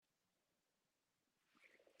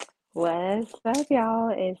What's up,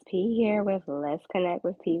 y'all? It's P here with Let's Connect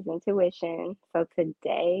with P's Intuition. So,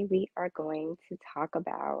 today we are going to talk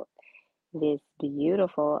about this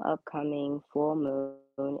beautiful upcoming full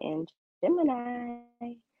moon in Gemini.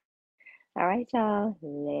 All right, y'all,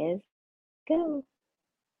 let's go.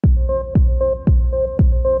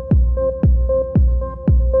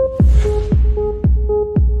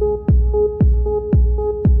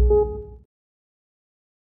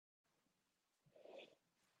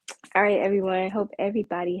 All right, everyone. Hope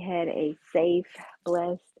everybody had a safe,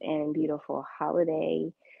 blessed, and beautiful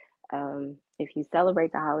holiday. If you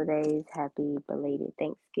celebrate the holidays, happy belated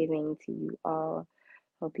Thanksgiving to you all.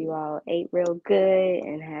 Hope you all ate real good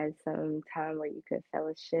and had some time where you could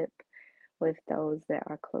fellowship with those that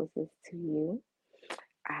are closest to you.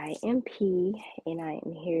 I am P, and I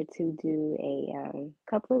am here to do a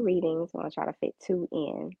couple of readings. I'm going to try to fit two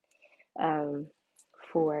in um,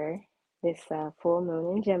 for this full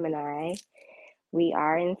moon in Gemini. We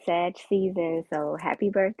are in Sag season, so happy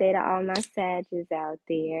birthday to all my Sages out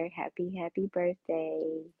there. Happy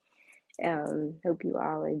birthday. Hope you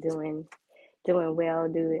all are doing well,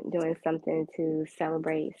 doing something to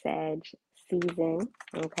celebrate Sag season.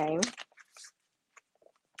 Okay.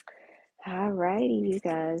 All righty, you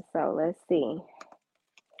guys. So let's see.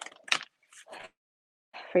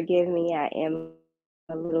 Forgive me, I am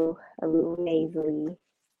a little nasally.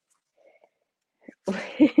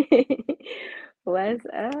 What's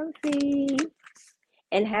up, C?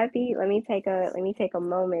 And let me take a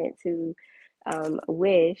moment to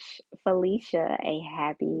wish Felicia a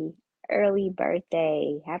happy early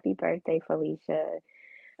birthday. Happy birthday, Felicia.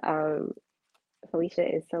 Um,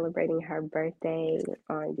 Felicia is celebrating her birthday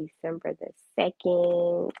on December the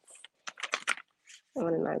 2nd.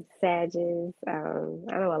 One of my Sages. I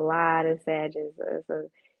know a lot of Sages. It's a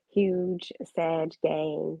huge Sag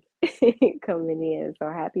gang coming in. So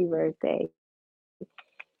happy birthday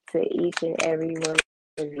to each and every one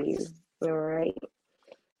of you. All right.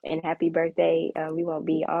 And happy birthday. We won't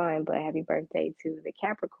be on, but happy birthday to the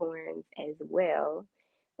Capricorns as well,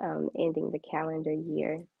 ending the calendar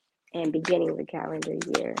year and beginning the calendar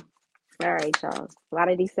year. All right, y'all. A lot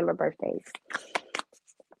of December birthdays.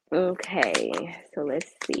 Okay, so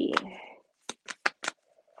let's see.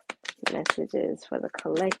 Messages for the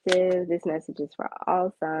collective. This message is for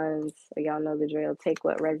all signs. So y'all know the drill. Take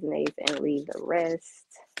what resonates and leave the rest.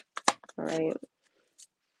 All right.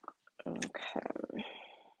 Okay.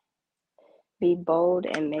 Be bold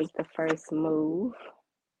and make the first move.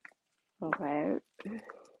 Okay.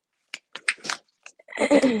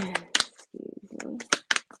 Excuse me.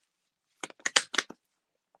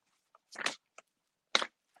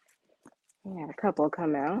 We had a couple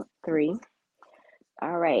come out. 3.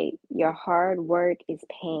 All right. Your hard work is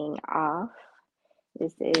paying off.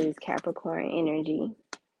 This is Capricorn energy,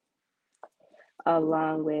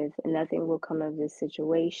 along with nothing will come of this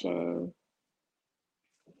situation.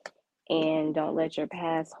 And don't let your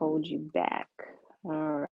past hold you back.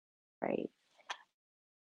 All right.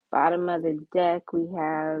 Bottom of the deck, we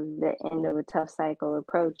have the end of a tough cycle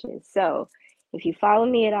approaches. So, if you follow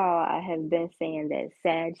me at all, I have been saying that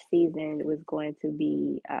Sag season was going to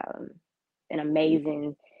be an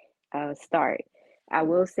amazing start. I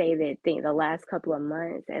will say that the last couple of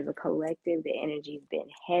months, as a collective, the energy's been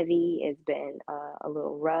heavy. It's been a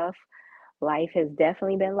little rough. Life has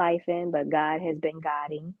definitely been lifing, but God has been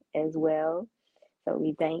guiding as well. So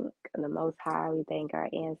we thank the Most High, we thank our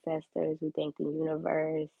ancestors, we thank the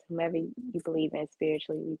universe, whomever you believe in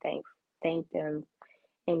spiritually, we thank them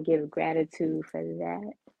and give gratitude for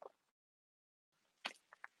that.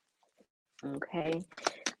 Okay.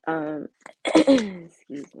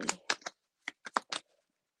 Excuse me.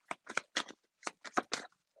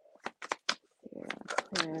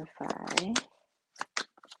 Clarify.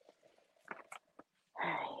 All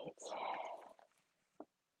right.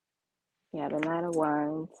 Yeah, the Knight of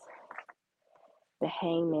Wands, the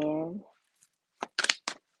Hangman,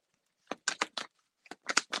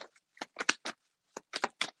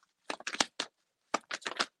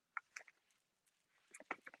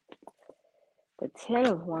 the Ten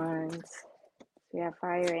of Wands. So we have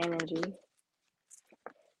fire energy.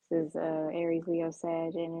 This is Aries, Leo,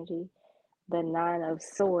 Sag energy. The Nine of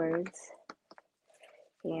Swords.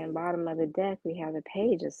 And bottom of the deck, we have the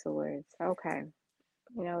Page of Swords. Okay.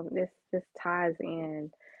 You know, this ties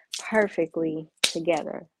in perfectly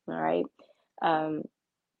together. All right. Um,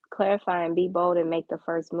 clarifying, be bold and make the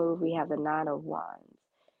first move. We have the Nine of Wands.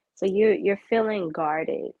 So you're feeling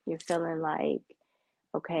guarded. You're feeling like,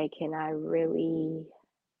 okay, can I really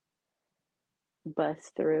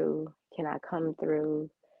bust through? Can I come through?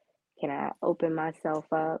 Can I open myself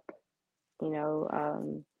up? You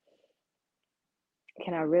know,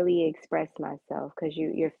 can I really express myself? Because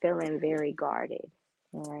you're feeling very guarded,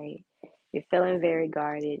 all right? You're feeling very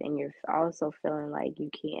guarded, and you're also feeling like you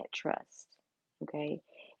can't trust, okay?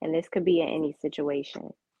 And this could be in any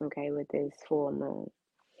situation, okay, with this full moon.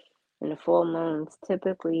 And the full moons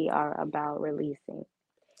typically are about releasing.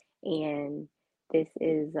 And this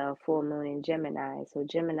is a full moon in Gemini. So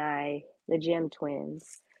Gemini, the Gem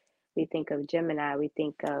twins. We think of Gemini, we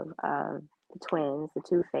think of the twins, the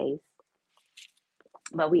two-faced.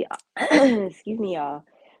 But we, excuse me, y'all.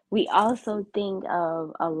 We also think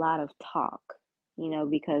of a lot of talk,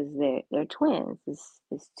 because they're twins.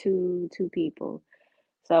 It's two people.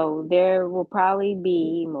 So there will probably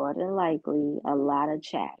be more than likely a lot of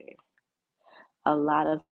chatter, a lot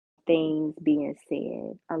of things being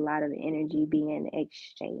said, a lot of energy being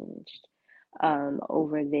exchanged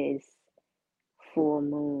over this full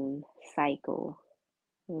moon cycle.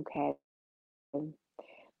 Okay.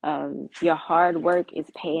 Your hard work is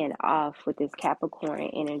paying off with this Capricorn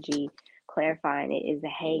energy. Clarifying it is the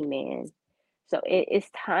hangman. So it's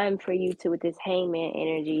time for you to, with this hangman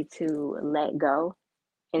energy, to let go.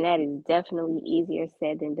 And that is definitely easier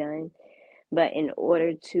said than done. But in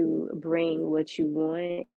order to bring what you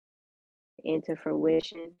want into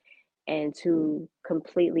fruition and to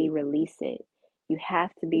completely release it, you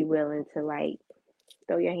have to be willing to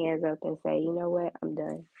throw your hands up and say, you know what, I'm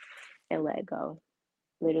done, and let go.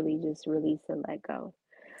 Literally just release and let go.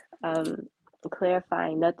 Um,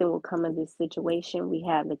 Clarifying, nothing will come of this situation. We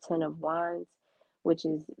have the Ten of Wands, which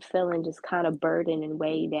is feeling just kind of burdened and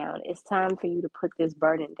weighed down. It's time for you to put this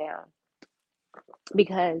burden down,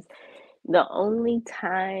 because the only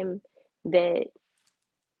time that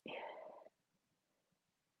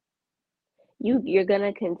you're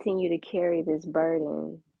gonna continue to carry this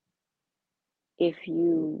burden if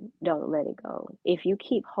you don't let it go. If you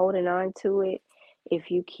keep holding on to it,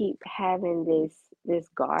 if you keep having this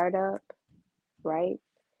guard up, right?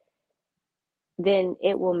 Then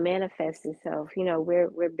it will manifest itself.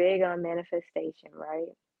 We're big on manifestation, right?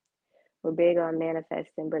 We're big on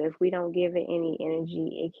manifesting, but if we don't give it any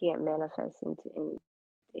energy, it can't manifest into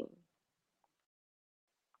anything,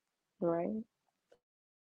 right?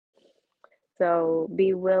 So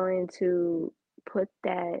be willing to put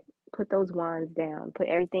that put those wands down. Put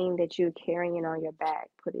everything that you're carrying on your back,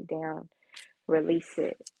 put it down. Release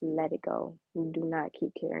it. Let it go. Do not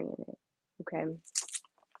keep carrying it. Okay?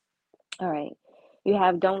 All right. You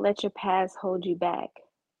have, don't let your past hold you back.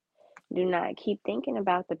 Do not keep thinking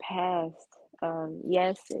about the past.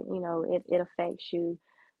 Yes, it affects you,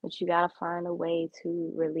 but you got to find a way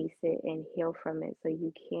to release it and heal from it so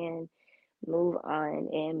you can move on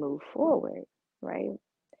and move forward, right?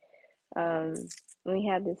 Um, we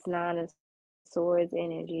have this Nine of Swords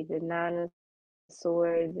energy. The Nine of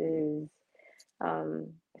Swords is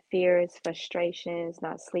fears, frustrations,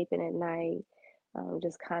 not sleeping at night,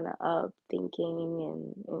 just kind of up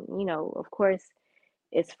thinking, and of course,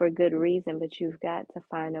 it's for good reason, but you've got to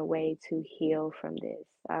find a way to heal from this.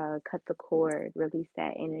 Cut the cord, release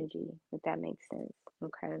that energy, if that makes sense.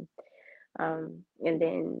 Okay. And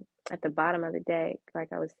then at the bottom of the deck,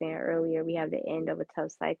 like I was saying earlier, we have the end of a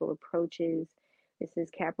tough cycle approaches. This is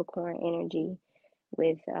Capricorn energy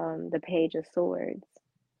with the Page of Swords.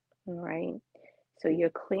 All right. So you're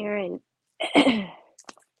clearing,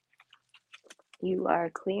 you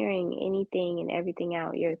are clearing anything and everything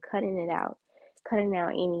out. You're cutting it out, cutting out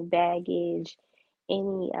any baggage,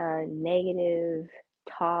 any negative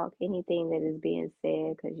talk, anything that is being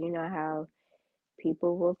said, because you know how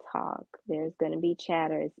people will talk. There's going to be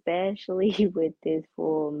chatter, especially with this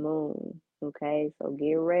full moon. Okay, so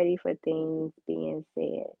get ready for things being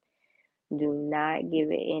said. Do not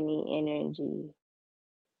give it any energy.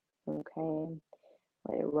 Okay,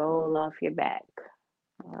 let it roll off your back.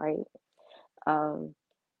 All right. Um,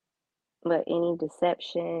 but any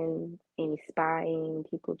deception, any spying,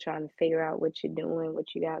 people trying to figure out what you're doing,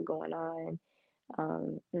 what you got going on,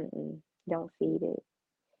 don't feed it.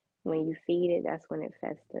 When you feed it, that's when it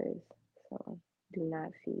festers. So do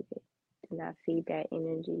not feed it. Do not feed that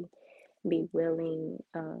energy. Be willing,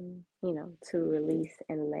 to release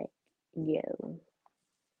and let go.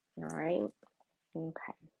 All right.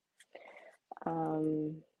 Okay.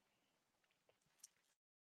 Um,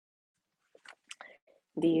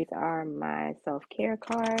 these are my self-care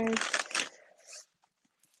cards.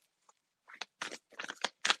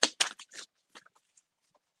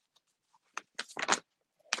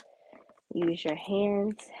 Use your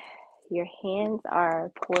hands. Your hands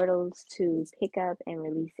are portals to pick up and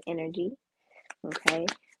release energy. Okay,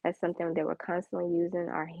 that's something that we're constantly using,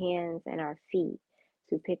 our hands and our feet,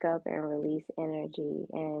 to pick up and release energy,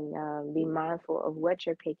 and be mindful of what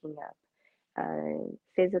you're picking up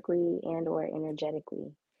physically and or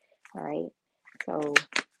energetically. All right. So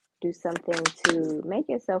do something to make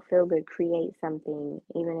yourself feel good. Create something,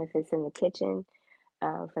 even if it's in the kitchen.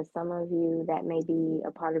 For some of you, that may be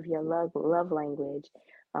a part of your love language.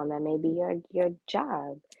 That may be your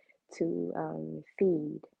job to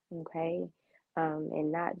feed. Okay.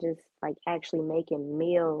 And not just like actually making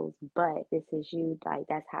meals, but this is you, like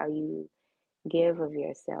that's how you give of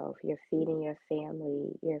yourself. You're feeding your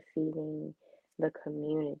family, you're feeding the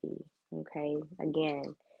community. Okay.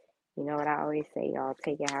 Again, you know what I always say, y'all,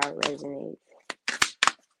 take it how it resonates.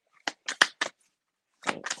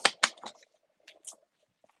 Right.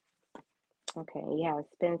 Okay, yeah,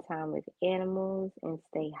 spend time with animals and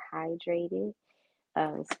stay hydrated.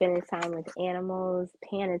 Spending time with animals,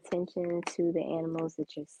 paying attention to the animals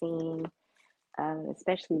that you're seeing,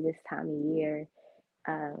 especially this time of year,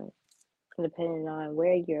 um, depending on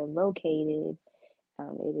where you're located,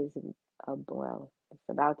 it is well, it's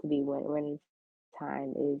about to be when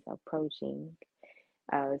time is approaching.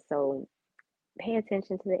 So pay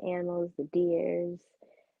attention to the animals, the deers,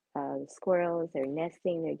 the squirrels. They're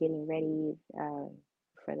nesting. They're getting ready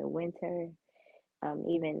for the winter.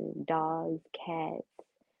 Even dogs, cats,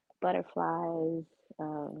 butterflies.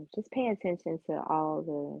 Just pay attention to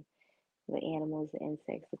all the animals, the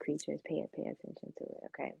insects, the creatures. Pay attention to it.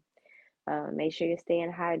 Okay. Make sure you're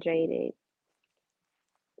staying hydrated.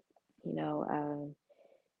 You know,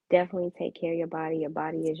 definitely take care of your body. Your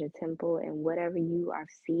body is your temple, and whatever you are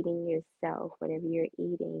feeding yourself, whatever you're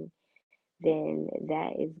eating, then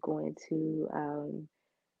that is going to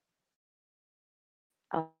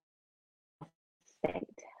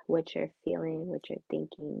affect what you're feeling, what you're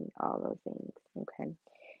thinking, all those things. Okay.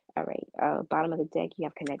 All right. Bottom of the deck, you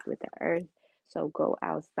have connected with the earth. So go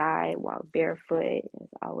outside while barefoot.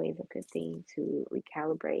 It's always a good thing to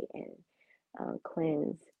recalibrate and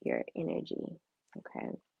cleanse your energy. Okay.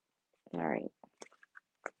 All right.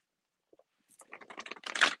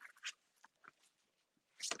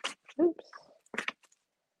 Oops.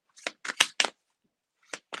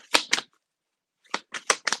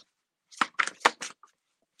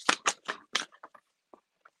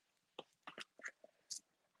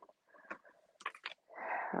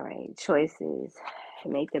 All right. Choices.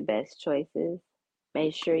 Make the best choices.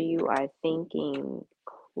 Make sure you are thinking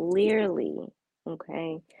clearly.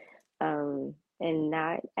 Okay. And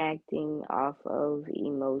not acting off of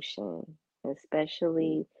emotion,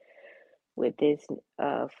 especially with this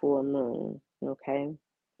full moon. Okay.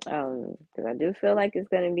 Because I do feel like it's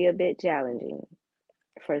going to be a bit challenging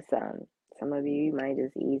for some. Some of you might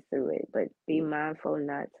just ease through it, but be mindful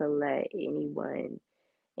not to let anyone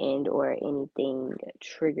and or anything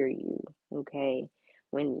trigger you. Okay.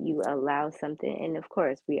 When you allow something, and of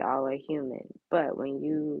course we all are human, but when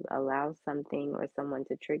you allow something or someone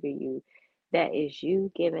to trigger you, that is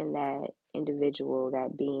you giving that individual,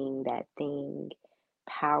 that being, that thing,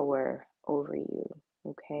 power over you.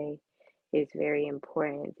 Okay. It's very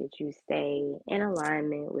important that you stay in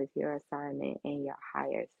alignment with your assignment and your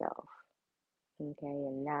higher self. Okay.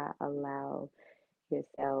 And not allow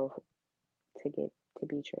yourself to get to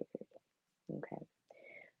be triggered. Okay.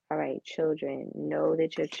 All right, children, know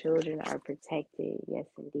that your children are protected. Yes,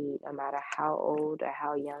 indeed. No matter how old or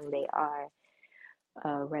how young they are,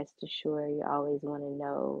 rest assured you always want to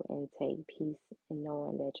know and take peace in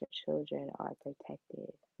knowing that your children are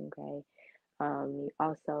protected. Okay. You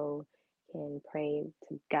also can pray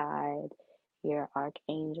to God, your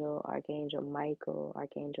Archangel Michael,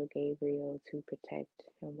 Archangel Gabriel to protect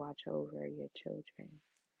and watch over your children.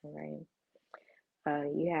 All right.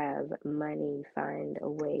 You have money, find a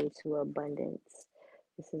way to abundance.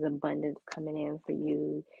 This is abundance coming in for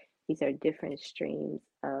you. These are different streams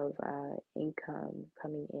of income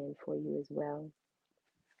coming in for you as well.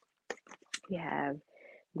 You have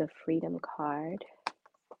the Freedom card.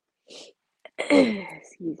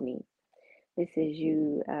 Excuse me. This is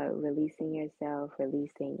you releasing yourself,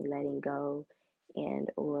 releasing, letting go,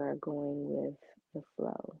 and or going with the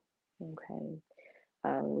flow. Okay.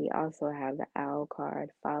 We also have the Owl card.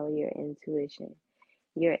 Follow your intuition.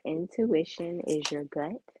 Your intuition is your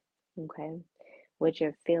gut, okay? What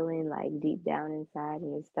you're feeling like deep down inside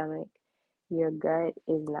in your stomach, your gut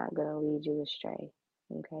is not going to lead you astray,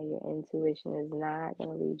 okay? Your intuition is not going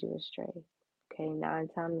to lead you astray, okay? 9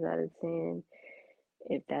 times out of 10,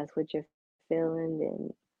 if that's what you're feeling, then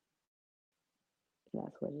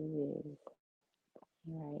that's what it is,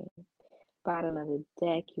 all right? Bottom of the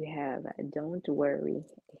deck, you have don't worry,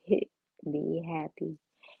 be happy.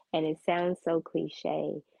 And it sounds so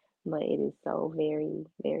cliche, but it is so very,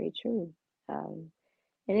 very true. Um,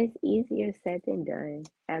 and it's easier said than done.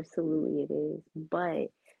 Absolutely, it is.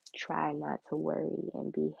 But try not to worry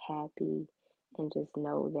and be happy, and just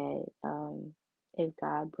know that if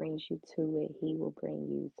God brings you to it, He will bring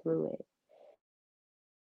you through it.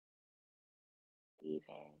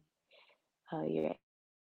 Even your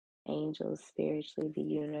angels, spiritually, the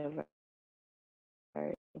universe.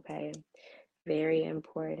 Okay, very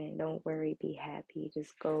important. Don't worry, be happy.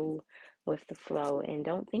 Just go with the flow and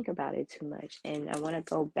don't think about it too much. And I want to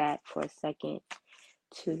go back for a second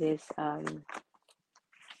to this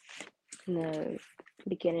in the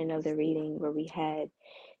beginning of the reading where we had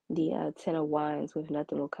the Ten of Wands with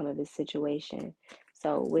nothing will come of this situation.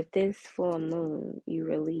 So with this full moon, you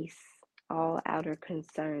release all outer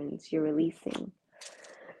concerns. You're releasing,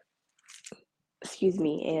 excuse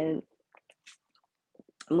me, and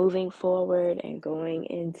moving forward and going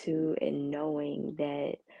into and knowing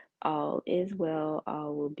that all is well,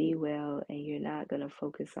 all will be well, and you're not going to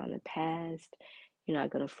focus on the past. You're not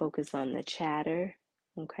going to focus on the chatter,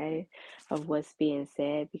 okay, of what's being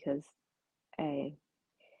said, because, hey,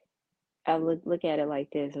 I look at it like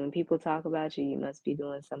this. When people talk about you, you must be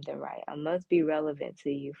doing something right. I must be relevant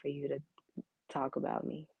to you for you to talk about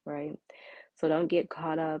me, right? So don't get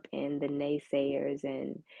caught up in the naysayers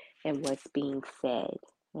and what's being said,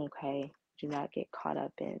 okay? Do not get caught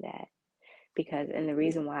up in that. Because, and the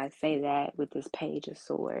reason why I say that with this Page of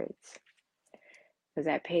Swords, because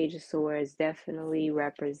that Page of Swords definitely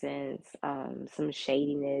represents some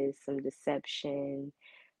shadiness, some deception,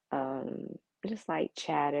 um, just like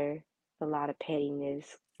chatter, a lot of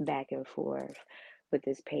pettiness back and forth with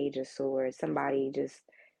this Page of Swords. Somebody just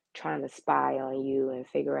trying to spy on you and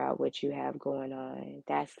figure out what you have going on.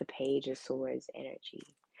 That's the Page of Swords energy,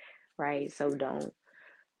 right? So don't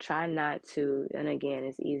try not to, and again,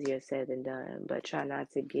 it's easier said than done, but try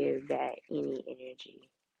not to give that any energy,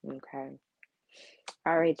 okay?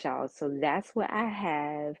 All right, y'all. So that's what I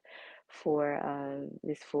have for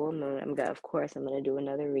this full moon. Of course, I'm gonna do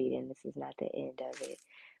another reading. This is not the end of it,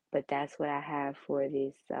 but that's what I have for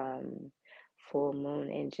this full moon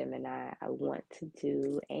in Gemini. I want to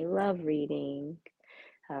do a love reading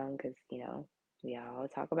because we all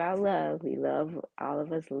talk about love. We love, all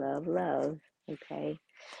of us love love. Okay.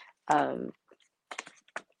 Um,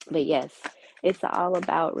 but yes, it's all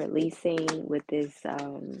about releasing with this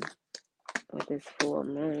full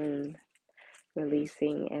moon,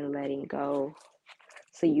 releasing and letting go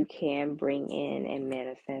so you can bring in and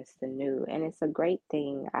manifest the new. And it's a great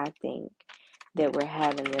thing, I think, that we're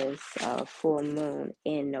having this full moon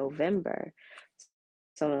in November.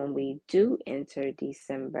 So when we do enter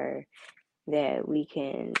December, that we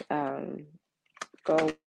can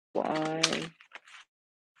go on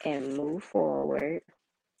and move forward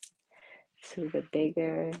to the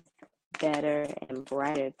bigger, better, and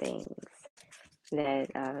brighter things that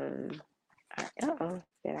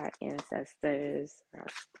that our ancestors, our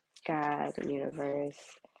God, the universe,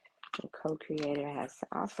 and co-creator has to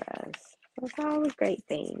offer us. So it's all a great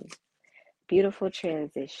thing. Beautiful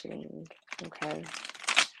transitioning. Okay.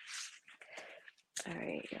 All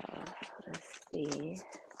right, y'all. Let's see.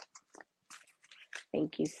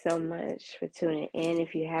 Thank you so much for tuning in.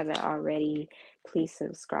 If you haven't already, please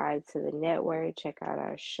subscribe to the network. Check out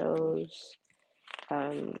our shows.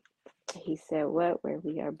 He said what? Where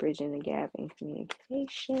we are bridging the gap in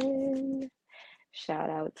communication. Shout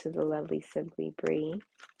out to the lovely Simply Bree.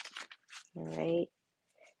 All right.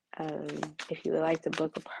 If you would like to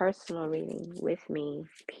book a personal reading with me,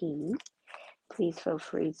 please feel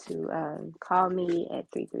free to call me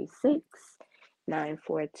at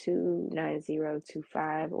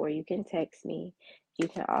 336-942-9025, or you can text me. You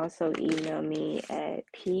can also email me at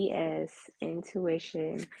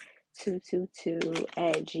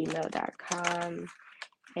psintuition222@gmail.com.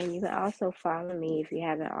 And you can also follow me if you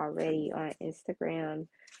haven't already on Instagram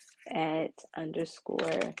at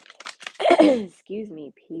underscore excuse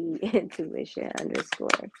me, P intuition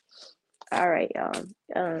underscore. All right, y'all.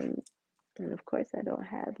 And of course, I don't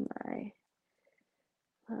have my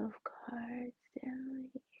love cards down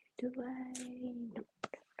here, do I? Nope.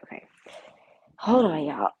 Okay, hold on,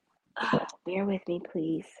 y'all. Bear with me,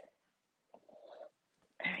 please.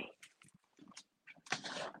 All right.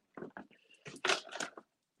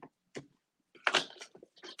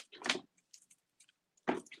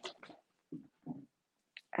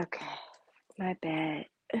 Okay, my bad.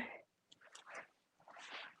 All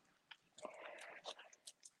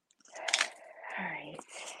right.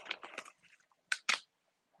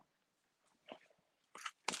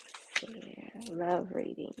 Love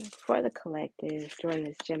reading for the collective during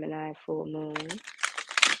this Gemini full moon.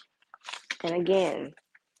 And again,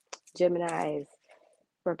 Gemini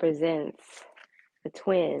represents the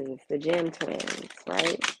twins, the gem twins,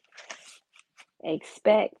 right?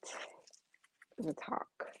 expect the talk.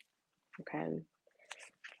 Okay.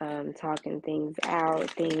 Talking things out,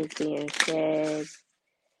 things being said.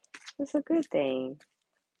 It's a good thing.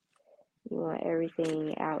 You want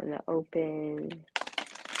everything out in the open,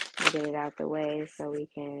 get it out the way so we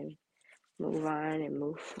can move on and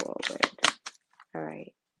move forward. All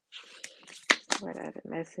right. What are the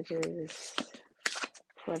messages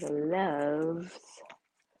for the loves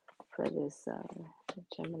for this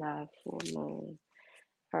Gemini full moon?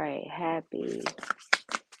 All right. Happy.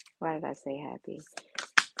 Why did I say happy?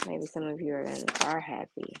 Maybe some of you are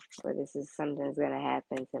happy, or this is something that's going to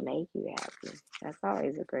happen to make you happy. That's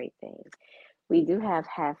always a great thing. We do have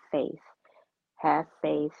faith. Have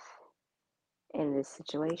faith in this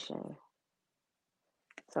situation.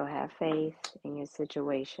 So have faith in your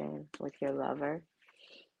situation with your lover.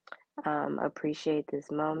 Appreciate this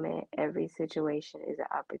moment. Every situation is an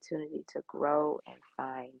opportunity to grow and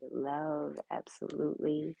find love.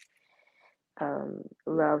 Absolutely.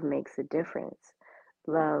 Love makes a difference.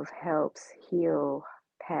 Love helps heal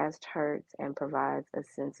past hurts and provides a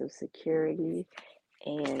sense of security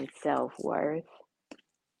and self-worth,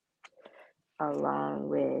 along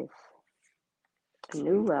with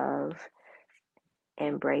new love.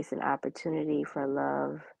 Embrace an opportunity for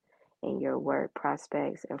love in your work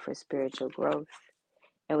prospects and for spiritual growth.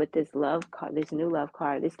 And with this love card, this new love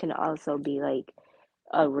card, this can also be like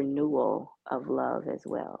a renewal of love as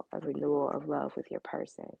well, a renewal of love with your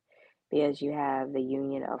person, because you have the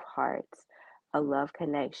union of hearts. A love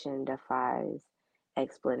connection defies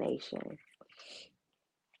explanation.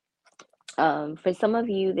 For some of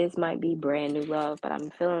you, this might be brand new love, but I'm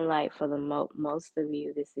feeling like for the most of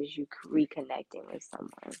you, this is you reconnecting with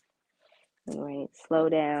someone. All right, slow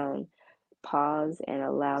down, pause, and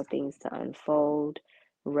allow things to unfold.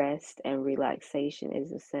 Rest and relaxation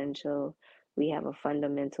is essential. We have a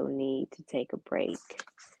fundamental need to take a break.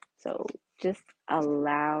 So just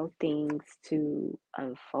allow things to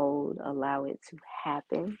unfold, allow it to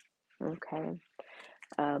happen. Okay.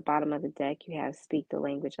 Bottom of the deck, you have speak the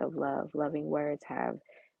language of love. Loving words have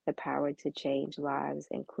the power to change lives,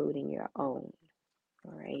 including your own.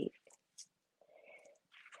 All right.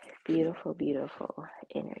 Beautiful, beautiful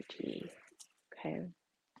energy. Okay.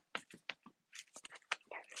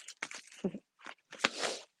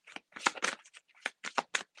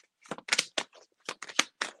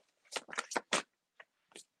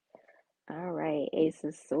 All right, Ace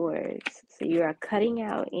of Swords. So you are cutting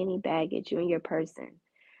out any baggage, you and your person.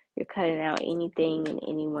 You're cutting out anything and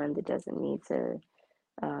anyone that doesn't need to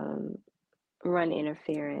um, run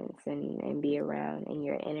interference and be around in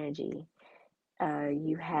your energy.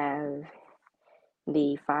 You have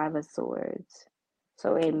the Five of Swords.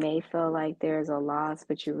 So it may feel like there's a loss,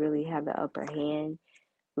 but you really have the upper hand.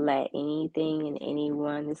 Let anything and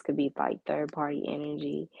anyone, this could be like third party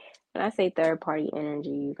energy. When I say third party energy,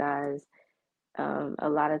 you guys, a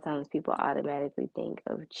lot of times people automatically think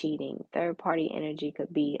of cheating. Third party energy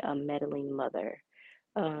could be a meddling mother.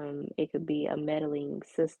 It could be a meddling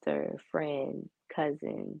sister, friend,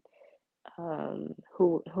 cousin,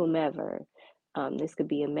 whomever. This could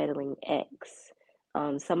be a meddling ex,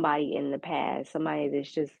 somebody in the past, somebody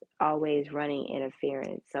that's just always running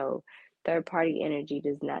interference. So, third party energy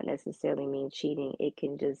does not necessarily mean cheating. It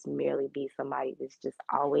can just merely be somebody that's just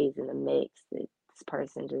always in the mix. That this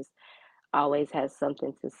person just always has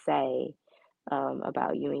something to say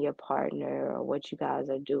about you and your partner, or what you guys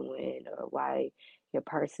are doing, or why your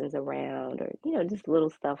person's around, or just little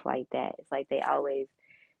stuff like that. It's like they always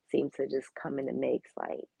seem to just come in the mix,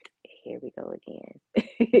 like, here we go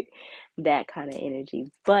again. That kind of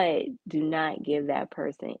energy. But do not give that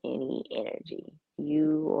person any energy,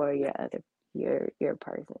 you or your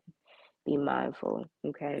person. Be mindful,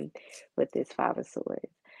 okay, with this Five of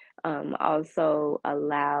Swords. Also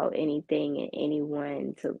allow anything and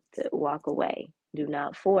anyone to walk away. Do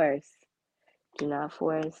not force. Do not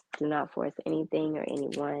force. Do not force anything or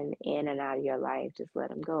anyone in and out of your life. Just let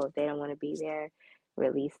them go. If they don't want to be there,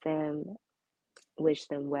 release them, wish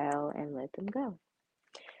them well, and let them go.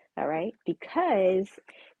 All right, because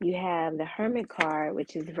you have the Hermit card,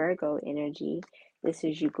 which is Virgo energy. This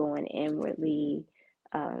is you going inwardly,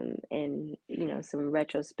 and some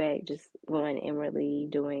retrospect, just going inwardly,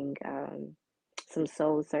 doing some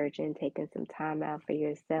soul searching, taking some time out for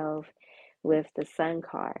yourself with the Sun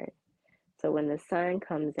card. So when the Sun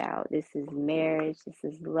comes out, this is marriage, this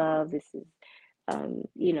is love, this is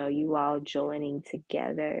you all joining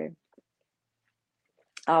together,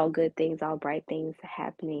 all good things, all bright things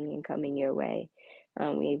happening and coming your way.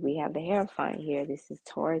 We have the Hierophant here. This is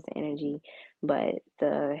Taurus energy, but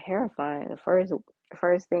the Hierophant, the first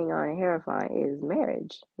first thing on Hierophant is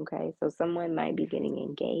marriage. Okay, so someone might be getting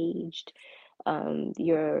engaged.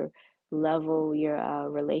 Your level, your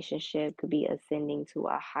relationship could be ascending to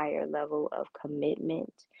a higher level of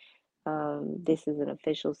commitment. This is an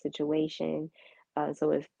official situation.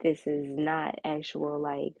 So if this is not actual,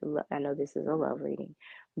 like, I know this is a love reading,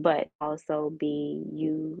 but also be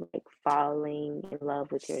you like falling in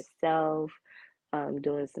love with yourself,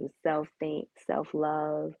 doing some self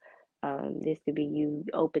love. This could be you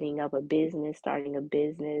opening up a business, starting a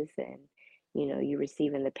business, and you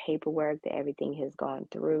receiving the paperwork that everything has gone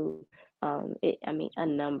through. I mean, a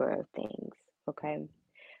number of things. Okay.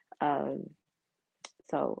 Um,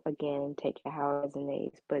 so again, take it how it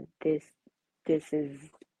resonates, but this is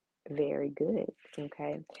very good.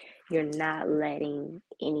 Okay. You're not letting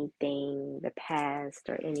anything, the past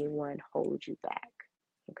or anyone hold you back.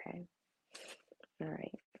 Okay. All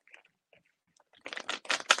right.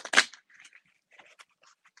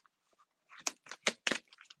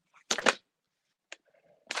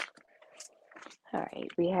 All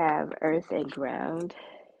right. We have earth and ground.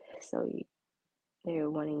 So they're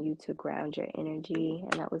wanting you to ground your energy,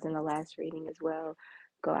 and that was in the last reading as well.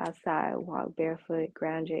 Go outside, walk barefoot,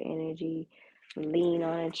 ground your energy, lean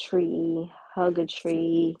on a tree, hug a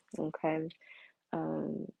tree. Okay.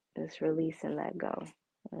 Just release and let go.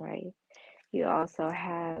 All right. You also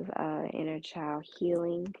have inner child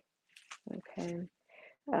healing. Okay.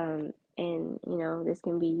 And this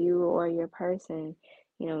can be you or your person.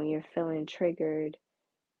 When you're feeling triggered,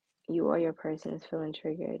 you or your person is feeling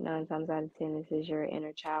triggered. 9 times out of 10, this is your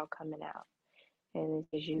inner child coming out. And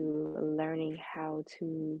this is you learning how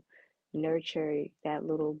to nurture that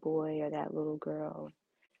little boy or that little girl,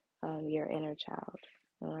 your inner child.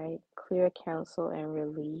 All right. Clear counsel and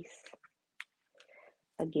release.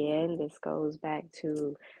 Again, this goes back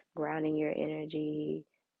to grounding your energy,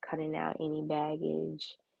 cutting out any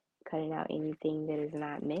baggage, cutting out anything that is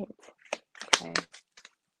not meant. Okay.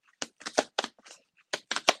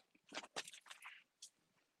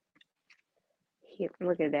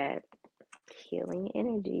 Look at that. Healing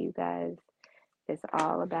energy, you guys. It's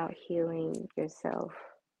all about healing yourself.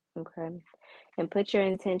 Okay. And put your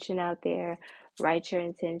intention out there, write your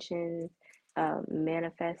intentions,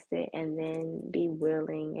 manifest it, and then be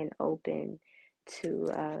willing and open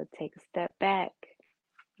to take a step back.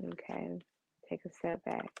 Okay. Take a step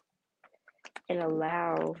back and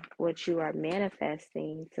allow what you are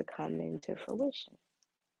manifesting to come into fruition.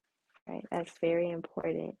 Right? That's very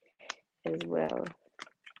important as well.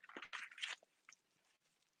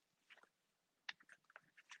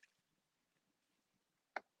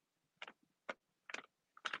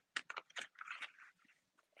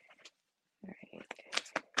 All right.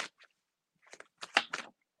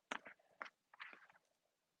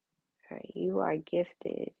 All right. You are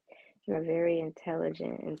gifted. You are very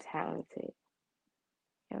intelligent and talented.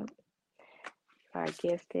 Yep. You are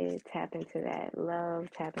gifted. Tap into that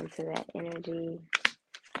love. Tap into that energy.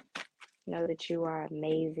 Know that you are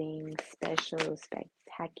amazing, special,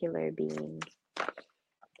 spectacular being.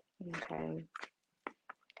 Okay.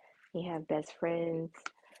 You have best friends.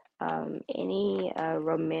 Any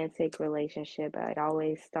romantic relationship, it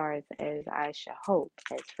always starts as, I should hope,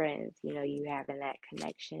 as friends. You having that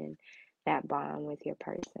connection, that bond with your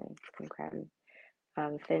person. Okay.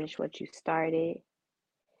 Finish what you started.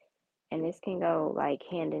 And this can go like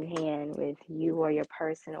hand in hand with you or your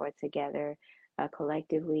person or together.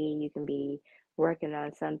 Collectively, you can be working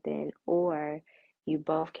on something, or you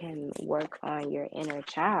both can work on your inner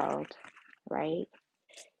child, right?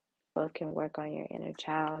 Both can work on your inner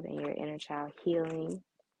child and your inner child healing.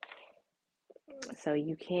 So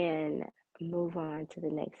you can move on to the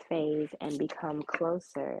next phase and become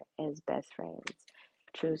closer as best friends.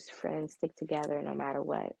 True friends stick together no matter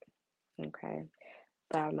what. Okay.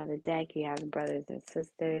 Bottom of the deck, you have brothers and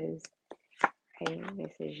sisters. Okay.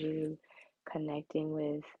 This is you connecting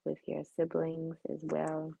with your siblings as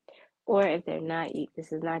well. Or if they're not,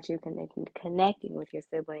 this is not you connecting with your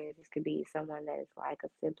siblings. This could be someone that is like a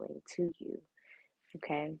sibling to you.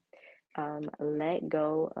 Okay. Let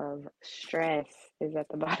go of stress is at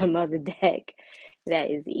the bottom of the deck. That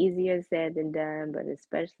is easier said than done, but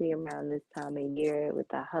especially around this time of year with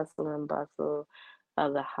the hustle and bustle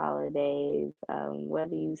of the holidays,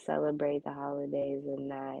 whether you celebrate the holidays or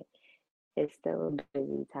not, it's still a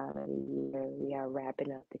busy time of the year. We are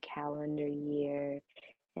wrapping up the calendar year,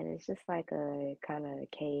 and it's just like a kind of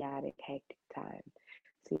chaotic, hectic time.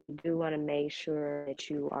 So you do want to make sure that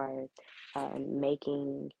you are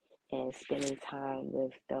making and spending time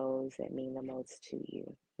with those that mean the most to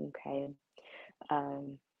you. Okay.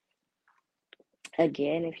 Um,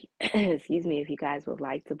 Again, if you, excuse me, if you guys would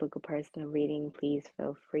like to book a personal reading, please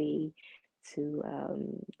feel free to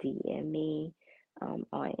DM me on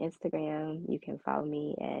Instagram. You can follow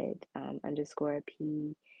me at underscore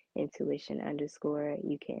P intuition underscore.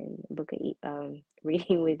 You can book a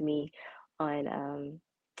reading with me on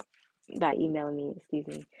by emailing me, excuse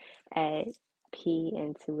me, at P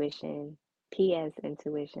intuition, PS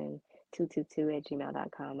intuition 222 at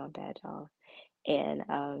gmail.com. My bad, y'all. And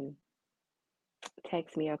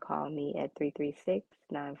text me or call me at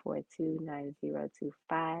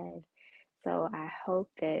 336-942-9025. So I hope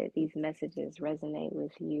that these messages resonate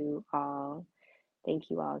with you all. Thank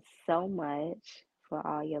you all so much for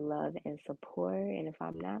all your love and support. And if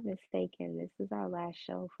I'm not mistaken, this is our last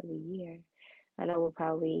show for the year. I know we'll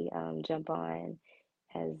probably jump on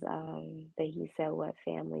as the He Said What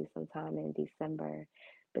family sometime in December.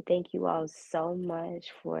 But thank you all so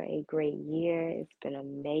much for a great year. It's been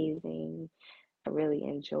amazing. I really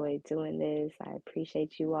enjoyed doing this. I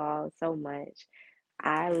appreciate you all so much.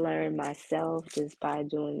 I learned myself just by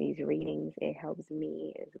doing these readings. It helps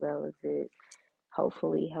me as well as it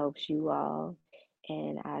hopefully helps you all.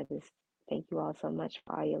 And I just thank you all so much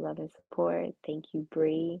for all your love and support. Thank you,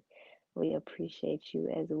 Bree. We appreciate you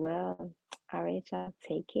as well. All right, y'all.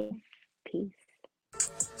 Take care. Peace.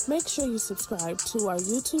 Make sure you subscribe to our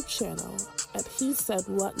YouTube channel at He Said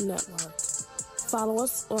What Network. Follow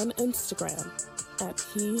us on Instagram at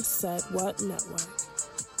He Said What Network.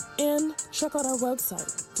 And check out our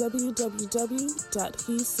website,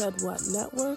 www.hesaidwhatnetwork.com.